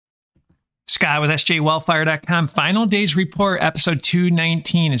Scott with sjwellfire.com. Final Days Report, episode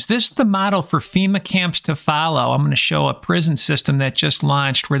 219. Is this the model for FEMA camps to follow? I'm going to show a prison system that just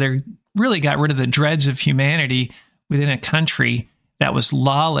launched where they really got rid of the dregs of humanity within a country that was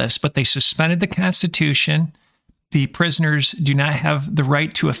lawless, but they suspended the Constitution. The prisoners do not have the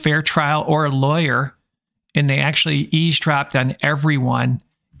right to a fair trial or a lawyer, and they actually eavesdropped on everyone.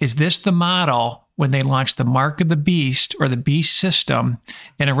 Is this the model when they launch the mark of the beast or the beast system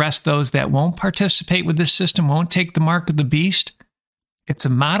and arrest those that won't participate with this system, won't take the mark of the beast? It's a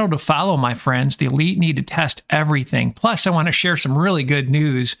model to follow, my friends. The elite need to test everything. Plus, I want to share some really good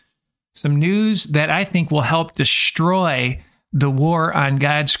news, some news that I think will help destroy the war on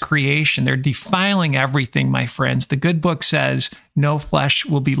God's creation. They're defiling everything, my friends. The good book says no flesh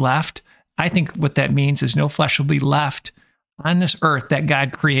will be left. I think what that means is no flesh will be left on this earth that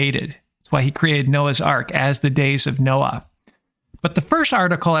God created. That's why he created Noah's Ark as the days of Noah. But the first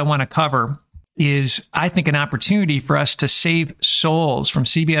article I want to cover is, I think, an opportunity for us to save souls, from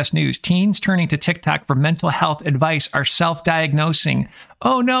CBS News. Teens turning to TikTok for mental health advice are self-diagnosing.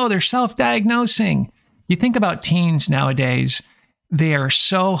 Oh no, they're self-diagnosing. You think about teens nowadays, they are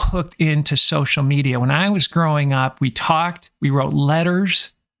so hooked into social media. When I was growing up, we talked, we wrote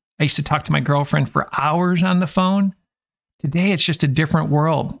letters. I used to talk to my girlfriend for hours on the phone. Today, it's just a different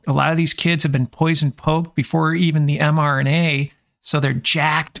world. A lot of these kids have been poison poked before even the mRNA, so they're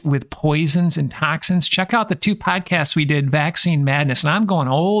jacked with poisons and toxins. Check out the 2 podcasts we did, Vaccine Madness, and I'm going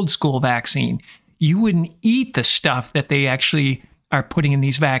old school vaccine. You wouldn't eat the stuff that they actually are putting in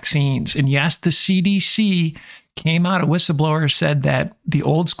these vaccines. And yes, the CDC came out, a whistleblower said that the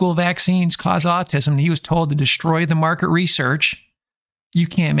old school vaccines cause autism, and he was told to destroy the market research. You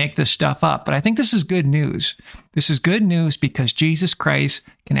can't make this stuff up. But I think this is good news. This is good news because Jesus Christ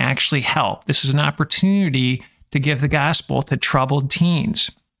can actually help. This is an opportunity to give the gospel to troubled teens.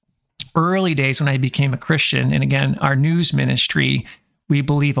 Early days when I became a Christian, and again, our news ministry, we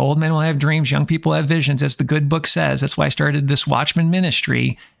believe old men will have dreams, young people have visions, as the good book says. That's why I started this Watchman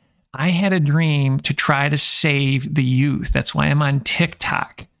ministry. I had a dream to try to save the youth. That's why I'm on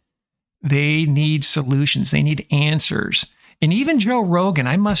TikTok. They need solutions. They need answers. And even Joe Rogan,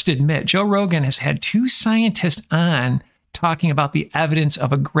 I must admit, Joe Rogan has had 2 scientists on talking about the evidence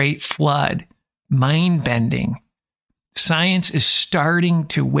of a great flood, mind-bending. Science is starting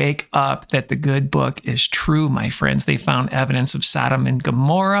to wake up that the good book is true, my friends. They found evidence of Sodom and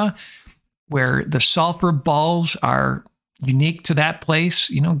Gomorrah, where the sulfur balls are unique to that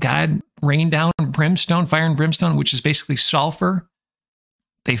place. You know, God rained down brimstone, fire and brimstone, which is basically sulfur.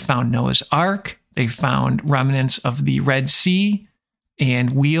 They found Noah's Ark. They found remnants of the Red Sea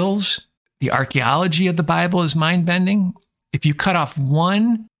and wheels. The archaeology of the Bible is mind-bending. If you cut off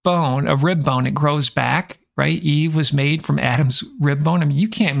one bone, a rib bone, it grows back, right? Eve was made from Adam's rib bone. I mean, you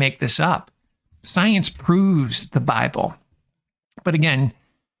can't make this up. Science proves the Bible. But again,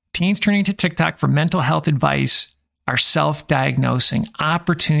 teens turning to TikTok for mental health advice are self-diagnosing.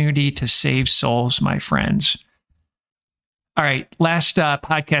 Opportunity to save souls, my friends. All right, last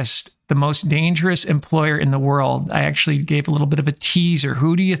podcast, the most dangerous employer in the world. I actually gave a little bit of a teaser.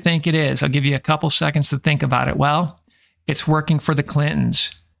 Who do you think it is? I'll give you a couple seconds to think about it. Well, it's working for the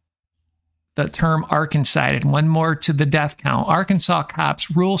Clintons. The term Arkancided, one more to the death count. Arkansas cops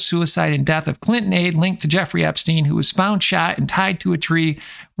rule suicide and death of Clinton aide linked to Jeffrey Epstein, who was found shot and tied to a tree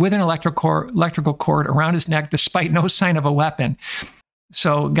with an electrical cord around his neck despite no sign of a weapon.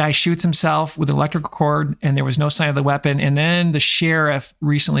 So guy shoots himself with an electrical cord and there was no sign of the weapon. And then the sheriff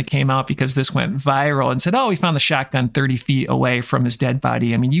recently came out because this went viral and said, oh, we found the shotgun 30 feet away from his dead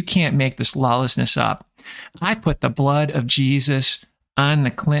body. I mean, you can't make this lawlessness up. I put the blood of Jesus on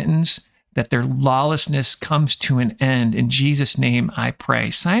the Clintons, that their lawlessness comes to an end. In Jesus' name, I pray.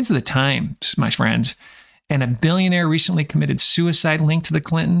 Signs of the times, my friends. And a billionaire recently committed suicide linked to the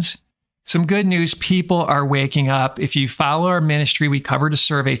Clintons. Some good news, people are waking up. If you follow our ministry, we covered a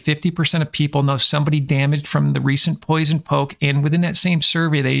survey. 50% of people know somebody damaged from the recent poison poke. And within that same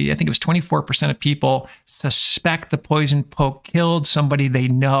survey, I think it was 24% of people suspect the poison poke killed somebody they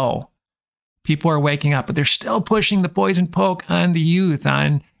know. People are waking up, but they're still pushing the poison poke on the youth,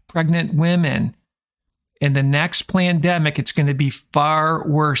 on pregnant women. In the next pandemic, it's going to be far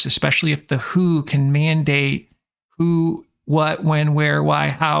worse, especially if the WHO can mandate who, what, when, where, why,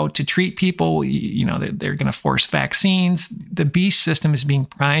 how to treat people. You know, they're going to force vaccines. The beast system is being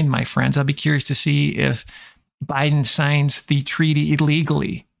primed, my friends. I'll be curious to see if Biden signs the treaty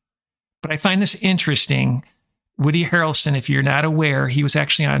illegally. But I find this interesting. Woody Harrelson, if you're not aware, he was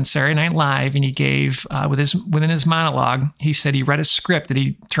actually on Saturday Night Live, and he gave, within his monologue, he said he read a script that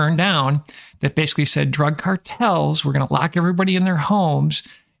he turned down that basically said drug cartels were going to lock everybody in their homes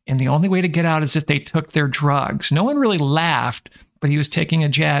And the only way to get out is if they took their drugs. No one really laughed, but he was taking a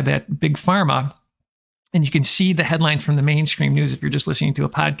jab at Big Pharma. And you can see the headlines from the mainstream news if you're just listening to a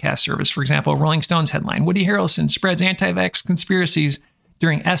podcast service. For example, Rolling Stone's headline, Woody Harrelson spreads anti-vax conspiracies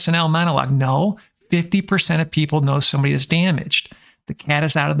during SNL monologue. No, 50% of people know somebody that's damaged. The cat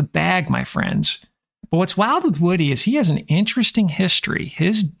is out of the bag, my friends. But what's wild with Woody is he has an interesting history.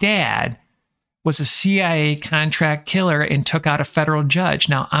 His dad was a CIA contract killer and took out a federal judge.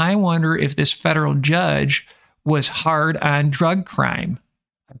 Now, I wonder if this federal judge was hard on drug crime.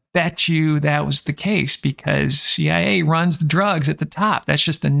 I bet you that was the case because CIA runs the drugs at the top. That's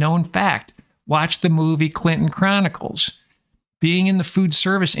just a known fact. Watch the movie Clinton Chronicles. Being in the food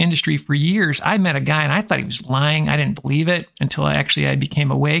service industry for years, I met a guy and I thought he was lying. I didn't believe it until I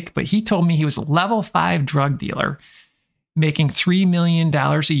became awake. But he told me he was a level 5 drug dealer making $3 million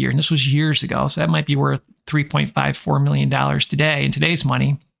a year. And this was years ago. So that might be worth $3.54 million today in today's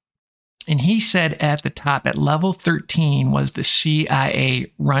money. And he said at the top, at level 13, was the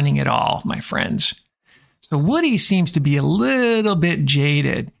CIA running it all, my friends. So Woody seems to be a little bit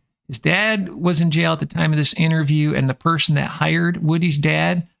jaded. His dad was in jail at the time of this interview, and the person that hired Woody's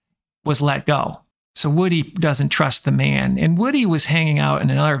dad was let go. So Woody doesn't trust the man. And Woody was hanging out in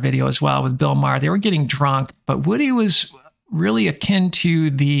another video as well with Bill Maher. They were getting drunk, but Woody was really akin to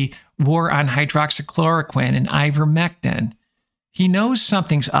the war on hydroxychloroquine and ivermectin. He knows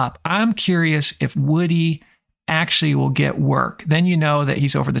something's up. I'm curious if Woody actually will get work. Then you know that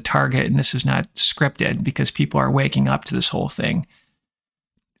he's over the target and this is not scripted because people are waking up to this whole thing.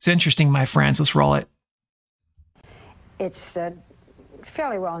 It's interesting, my friends. Let's roll it. It's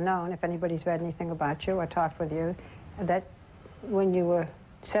fairly well known, if anybody's read anything about you or talked with you, that when you were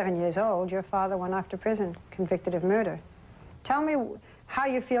 7 years old, your father went off to prison, convicted of murder. Tell me how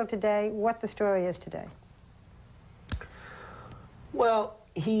you feel today, what the story is today. Well,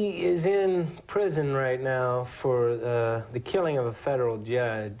 he is in prison right now for the killing of a federal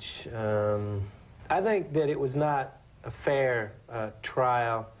judge. I think that it was not a fair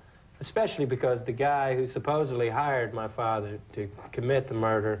trial, especially because the guy who supposedly hired my father to commit the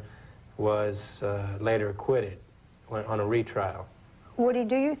murder was later acquitted on a retrial. Woody,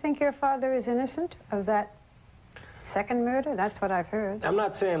 do you think your father is innocent of that second murder? That's what I've heard. I'm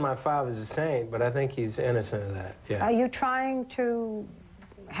not saying my father's a saint, but I think he's innocent of that, yeah. Are you trying to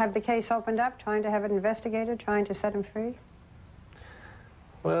have the case opened up, trying to have it investigated, trying to set him free?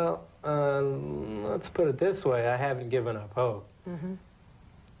 Well, let's put it this way. I haven't given up hope. Mm-hmm.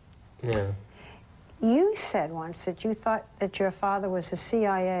 Yeah. You said once that you thought that your father was a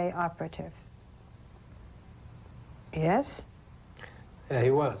CIA operative. Yes? Yeah, he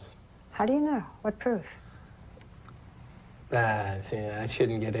was. How do you know? What proof? See, I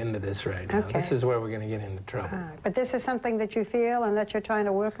shouldn't get into this right now. Okay. This is where we're going to get into trouble. But this is something that you feel and that you're trying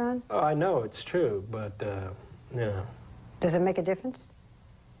to work on? Oh, I know it's true, but, you know. Does it make a difference?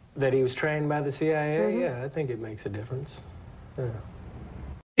 That he was trained by the CIA? Mm-hmm. Yeah, I think it makes a difference. Yeah.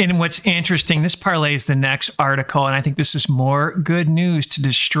 And what's interesting, this parlays the next article, and I think this is more good news to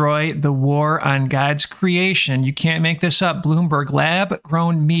destroy the war on God's creation. You can't make this up. Bloomberg,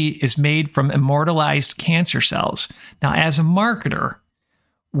 lab-grown meat is made from immortalized cancer cells. Now, as a marketer,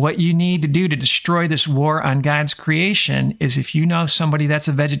 what you need to do to destroy this war on God's creation is if you know somebody that's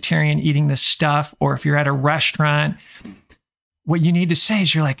a vegetarian eating this stuff, or if you're at a restaurant, what you need to say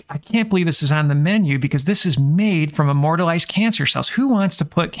is you're like, I can't believe this is on the menu because this is made from immortalized cancer cells. Who wants to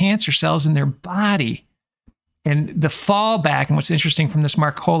put cancer cells in their body? And the fallback, and what's interesting from this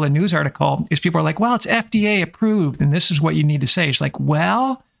Marcola news article, is people are like, well, it's FDA approved, and this is what you need to say. It's like,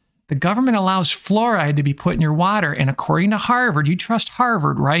 well, the government allows fluoride to be put in your water, and according to Harvard, you trust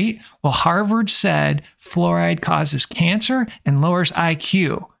Harvard, right? Well, Harvard said fluoride causes cancer and lowers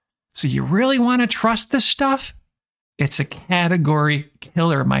IQ. So you really want to trust this stuff? It's a category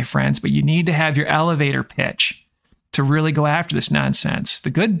killer, my friends, but you need to have your elevator pitch to really go after this nonsense.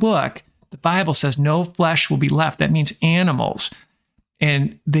 The good book, the Bible says no flesh will be left. That means animals.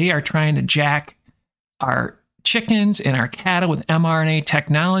 And they are trying to jack our chickens and our cattle with mRNA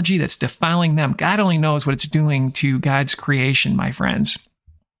technology that's defiling them. God only knows what it's doing to God's creation, my friends.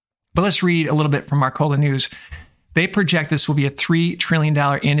 But let's read a little bit from Marcola News. They project this will be a $3 trillion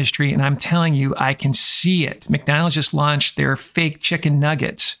industry, and I'm telling you, I can see it. McDonald's just launched their fake chicken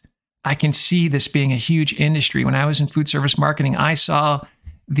nuggets. I can see this being a huge industry. When I was in food service marketing, I saw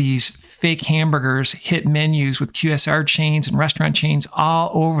these fake hamburgers hit menus with QSR chains and restaurant chains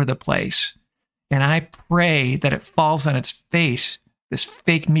all over the place. And I pray that it falls on its face, this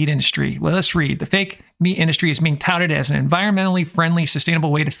fake meat industry. Well, let's read. The fake meat industry is being touted as an environmentally friendly,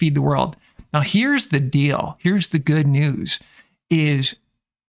 sustainable way to feed the world. Now, here's the deal. Here's the good news is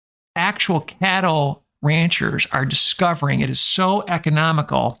actual cattle ranchers are discovering it is so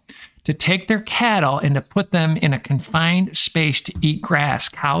economical to take their cattle and to put them in a confined space to eat grass.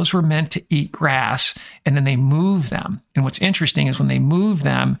 Cows were meant to eat grass, and then they move them. And what's interesting is when they move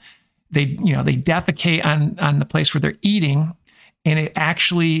them, they defecate on the place where they're eating, and it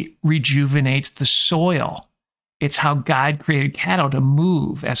actually rejuvenates the soil. It's how God created cattle to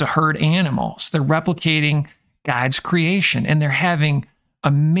move as a herd animal. So they're replicating God's creation, and they're having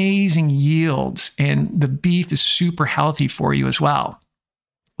amazing yields, and the beef is super healthy for you as well.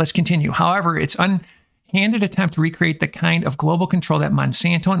 Let's continue. However, it's unhanded attempt to recreate the kind of global control that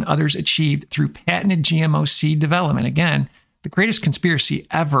Monsanto and others achieved through patented GMO seed development. Again, the greatest conspiracy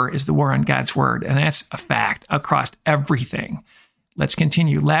ever is the war on God's word, and that's a fact across everything. Let's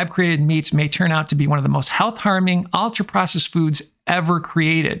continue. Lab-created meats may turn out to be one of the most health-harming, ultra-processed foods ever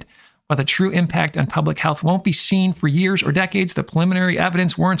created. While the true impact on public health won't be seen for years or decades, the preliminary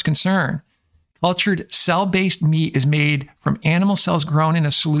evidence warrants concern. Cultured cell-based meat is made from animal cells grown in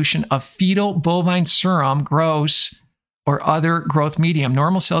a solution of fetal bovine serum, gross, or other growth medium.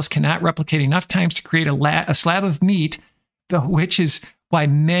 Normal cells cannot replicate enough times to create a slab of meat, which is why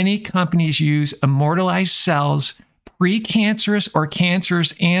many companies use immortalized cells, precancerous or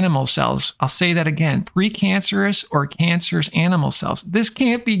cancerous animal cells. I'll say that again, precancerous or cancerous animal cells. This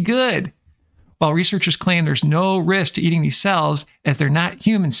can't be good. While researchers claim there's no risk to eating these cells as they're not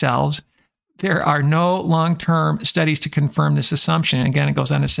human cells, there are no long-term studies to confirm this assumption. And again, it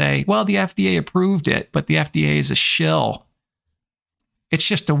goes on to say, well, the FDA approved it, but the FDA is a shill. It's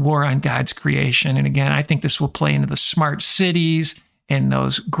just a war on God's creation. And again, I think this will play into the smart cities and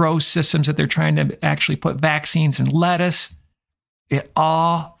those grow systems that they're trying to actually put vaccines in lettuce. It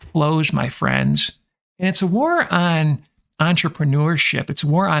all flows, my friends. And it's a war on entrepreneurship. It's a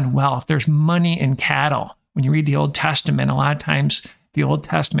war on wealth. There's money in cattle. When you read the Old Testament, a lot of times the Old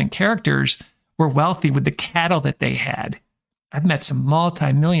Testament characters were wealthy with the cattle that they had. I've met some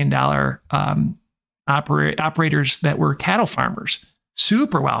multi-million-dollar operators that were cattle farmers,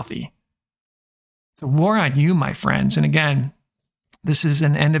 super wealthy. It's a war on you, my friends. And again, this is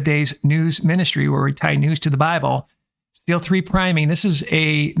an end of days news ministry where we tie news to the Bible. Steel 3 priming. This is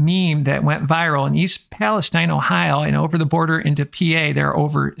a meme that went viral in East Palestine, Ohio, and over the border into PA. There are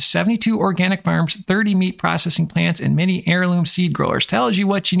over 72 organic farms, 30 meat processing plants, and many heirloom seed growers. Tells you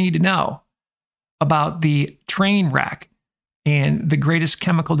what you need to know about the train wreck and the greatest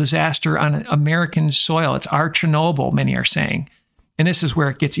chemical disaster on American soil. It's our Chernobyl, many are saying. And this is where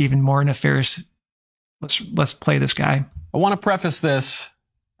it gets even more nefarious. Let's play this guy. I want to preface this.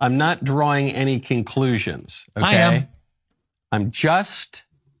 I'm not drawing any conclusions. Okay? I am. I'm just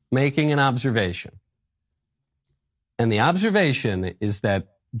making an observation. And the observation is that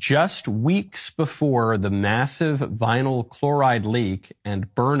just weeks before the massive vinyl chloride leak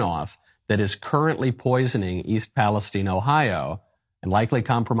and burn-off that is currently poisoning East Palestine, Ohio, and likely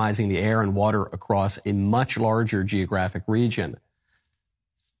compromising the air and water across a much larger geographic region,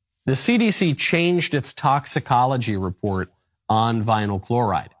 the CDC changed its toxicology report on vinyl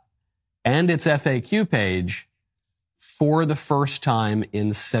chloride and its FAQ page for the first time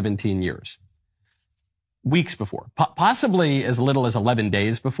in 17 years. Weeks before, possibly as little as 11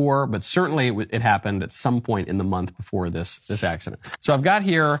 days before, but certainly it happened at some point in the month before this accident. So I've got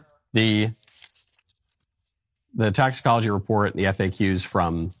here the toxicology report and the FAQs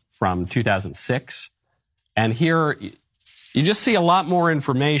from 2006. And here you just see a lot more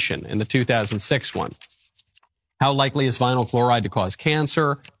information in the 2006 one. How likely is vinyl chloride to cause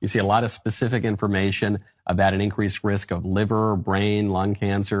cancer? You see a lot of specific information about an increased risk of liver, brain, lung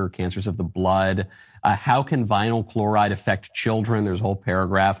cancer, cancers of the blood. How can vinyl chloride affect children? There's a whole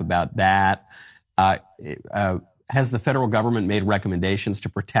paragraph about that. Has the federal government made recommendations to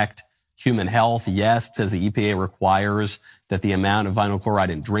protect human health? Yes, it says the EPA requires that the amount of vinyl chloride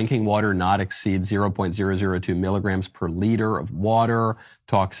in drinking water not exceed 0.002 milligrams per liter of water.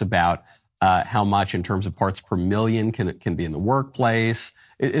 Talks about how much in terms of parts per million can be in the workplace.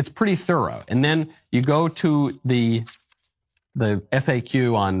 It's pretty thorough. And then you go to the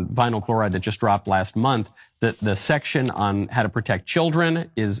FAQ on vinyl chloride that just dropped last month. The section on how to protect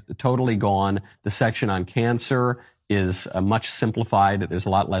children is totally gone. The section on cancer is much simplified. There's a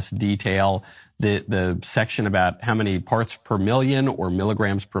lot less detail. The section about how many parts per million or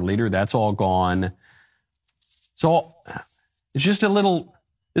milligrams per liter, that's all gone. So it's just a little,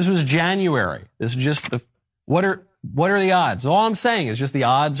 this was January. This is just what are the odds? All I'm saying is just the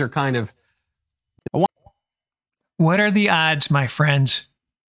odds are kind of. What are the odds, my friends?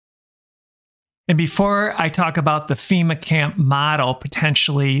 And before I talk about the FEMA camp model,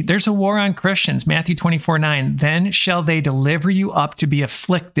 potentially, there's a war on Christians. Matthew 24:9. Then shall they deliver you up to be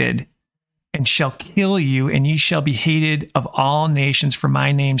afflicted, and shall kill you, and ye shall be hated of all nations for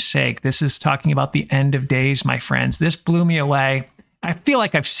my name's sake. This is talking about the end of days, my friends. This blew me away. I feel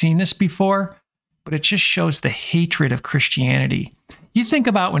like I've seen this before, but it just shows the hatred of Christianity. You think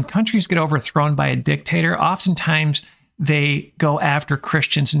about when countries get overthrown by a dictator, oftentimes they go after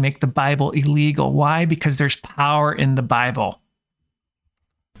Christians and make the Bible illegal. Why? Because there's power in the Bible.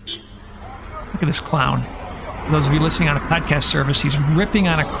 Look at this clown. For those of you listening on a podcast service, he's ripping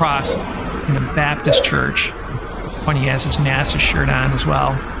on a cross in a Baptist church. It's funny, he has his NASA shirt on as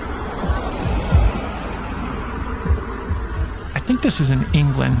well. I think this is in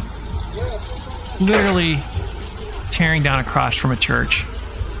England. Literally tearing down a cross from a church.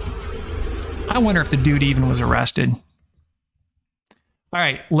 I wonder if the dude even was arrested. All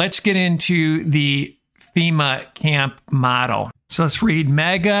right, let's get into the FEMA camp model. So let's read.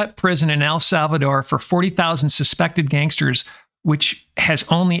 Mega prison in El Salvador for 40,000 suspected gangsters, which has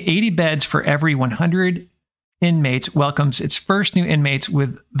only 80 beds for every 100 inmates, welcomes its first new inmates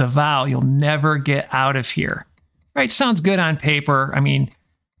with the vow, you'll never get out of here. Right, sounds good on paper. I mean,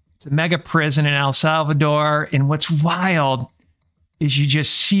 it's a mega prison in El Salvador, and what's wild is you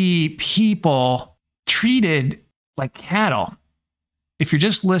just see people treated like cattle. If you're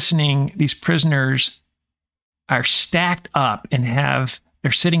just listening, these prisoners are stacked up and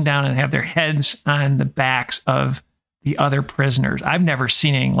they're sitting down and have their heads on the backs of the other prisoners. I've never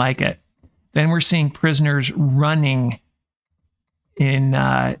seen anything like it. Then we're seeing prisoners running in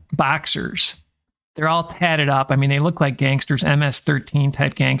boxers. They're all tatted up. I mean, they look like gangsters, MS-13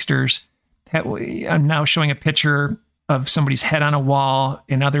 type gangsters. I'm now showing a picture of somebody's head on a wall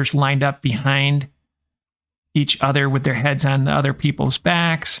and others lined up behind each other with their heads on the other people's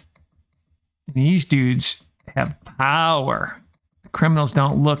backs. And these dudes have power. The criminals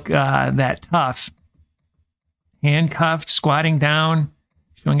don't look that tough. Handcuffed, squatting down,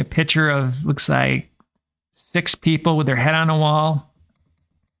 showing a picture of, looks like 6 people with their head on a wall.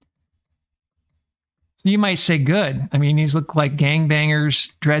 So you might say good. I mean, these look like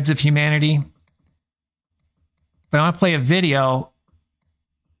gangbangers, dreads of humanity. But I want to play a video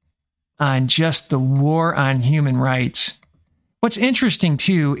on just the war on human rights. What's interesting,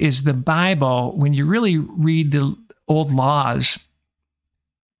 too, is the Bible, when you really read the old laws,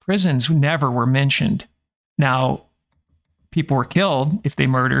 prisons never were mentioned. Now, people were killed if they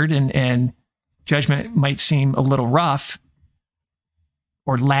murdered, and judgment might seem a little rough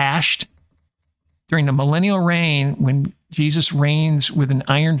or lashed. During the millennial reign, when Jesus reigns with an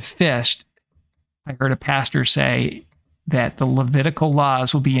iron fist, I heard a pastor say that the Levitical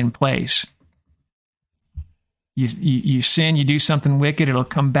laws will be in place. You sin, you do something wicked, it'll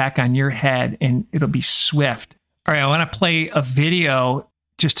come back on your head and it'll be swift. All right, I want to play a video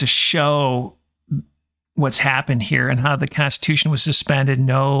just to show what's happened here and how the Constitution was suspended,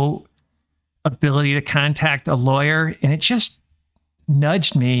 no ability to contact a lawyer. And it just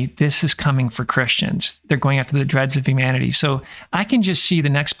nudged me. This is coming for Christians. They're going after the dreads of humanity. So I can just see the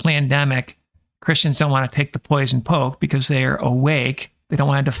next pandemic. Christians don't want to take the poison poke because they are awake. They don't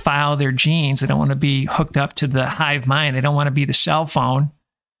want to defile their genes. They don't want to be hooked up to the hive mind. They don't want to be the cell phone.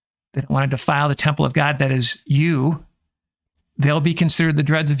 They don't want to defile the temple of God that is you. They'll be considered the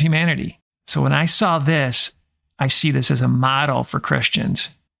dreads of humanity. So when I saw this, I see this as a model for Christians.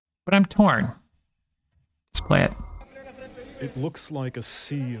 But I'm torn. Let's play it. It looks like a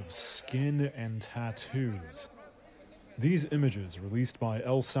sea of skin and tattoos. These images, released by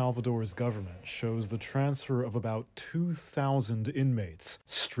El Salvador's government, shows the transfer of about 2,000 inmates,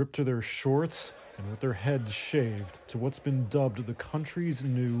 stripped to their shorts and with their heads shaved, to what's been dubbed the country's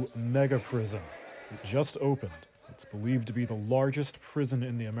new mega prison. It just opened. It's believed to be the largest prison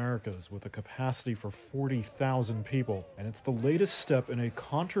in the Americas, with a capacity for 40,000 people, and it's the latest step in a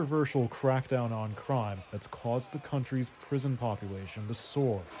controversial crackdown on crime that's caused the country's prison population to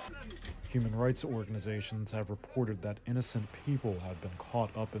soar. Human rights organizations have reported that innocent people have been caught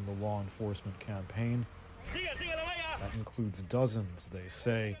up in the law enforcement campaign. That includes dozens, they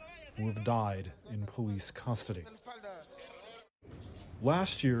say, who have died in police custody.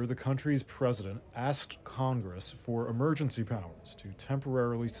 Last year, the country's president asked Congress for emergency powers to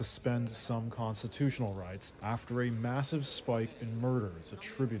temporarily suspend some constitutional rights after a massive spike in murders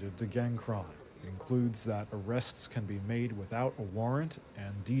attributed to gang crime. It includes that arrests can be made without a warrant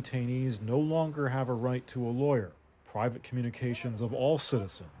and detainees no longer have a right to a lawyer. Private communications of all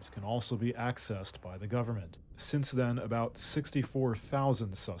citizens can also be accessed by the government. Since then, about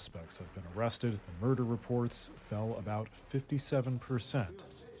 64,000 suspects have been arrested, and murder reports fell about 57%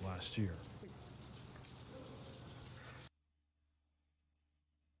 last year.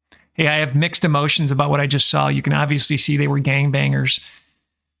 Hey, I have mixed emotions about what I just saw. You can obviously see they were gangbangers,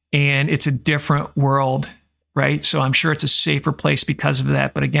 and it's a different world, right? So I'm sure it's a safer place because of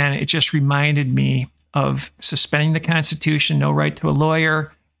that. But again, it just reminded me of suspending the Constitution, no right to a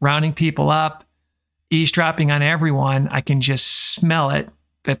lawyer, rounding people up, eavesdropping on everyone. I can just smell it,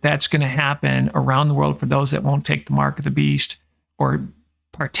 that's going to happen around the world for those that won't take the mark of the beast or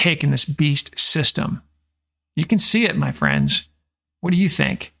partake in this beast system. You can see it, my friends. What do you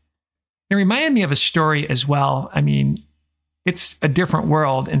think? It reminded me of a story as well. I mean, it's a different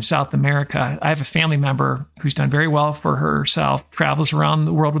world in South America. I have a family member who's done very well for herself, travels around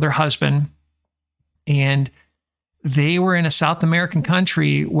the world with her husband, and they were in a South American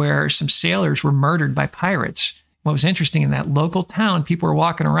country where some sailors were murdered by pirates. What was interesting, in that local town, people were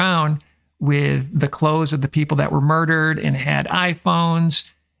walking around with the clothes of the people that were murdered and had iPhones.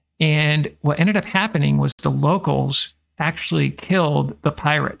 And what ended up happening was the locals actually killed the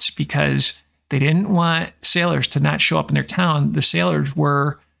pirates because they didn't want sailors to not show up in their town. The sailors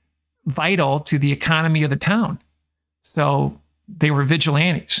were vital to the economy of the town. So they were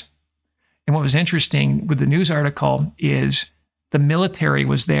vigilantes. And what was interesting with the news article is the military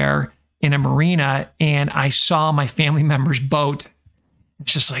was there in a marina, and I saw my family member's boat.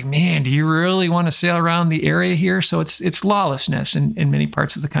 It's just like, man, do you really want to sail around the area here? So it's lawlessness in many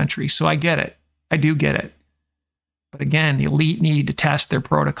parts of the country. So I get it. I do get it. But again, the elite need to test their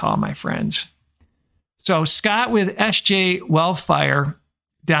protocol, my friends. So Scott with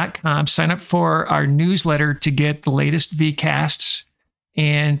sjwellfire.com. Sign up for our newsletter to get the latest VCasts.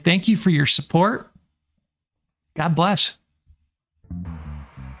 And thank you for your support. God bless.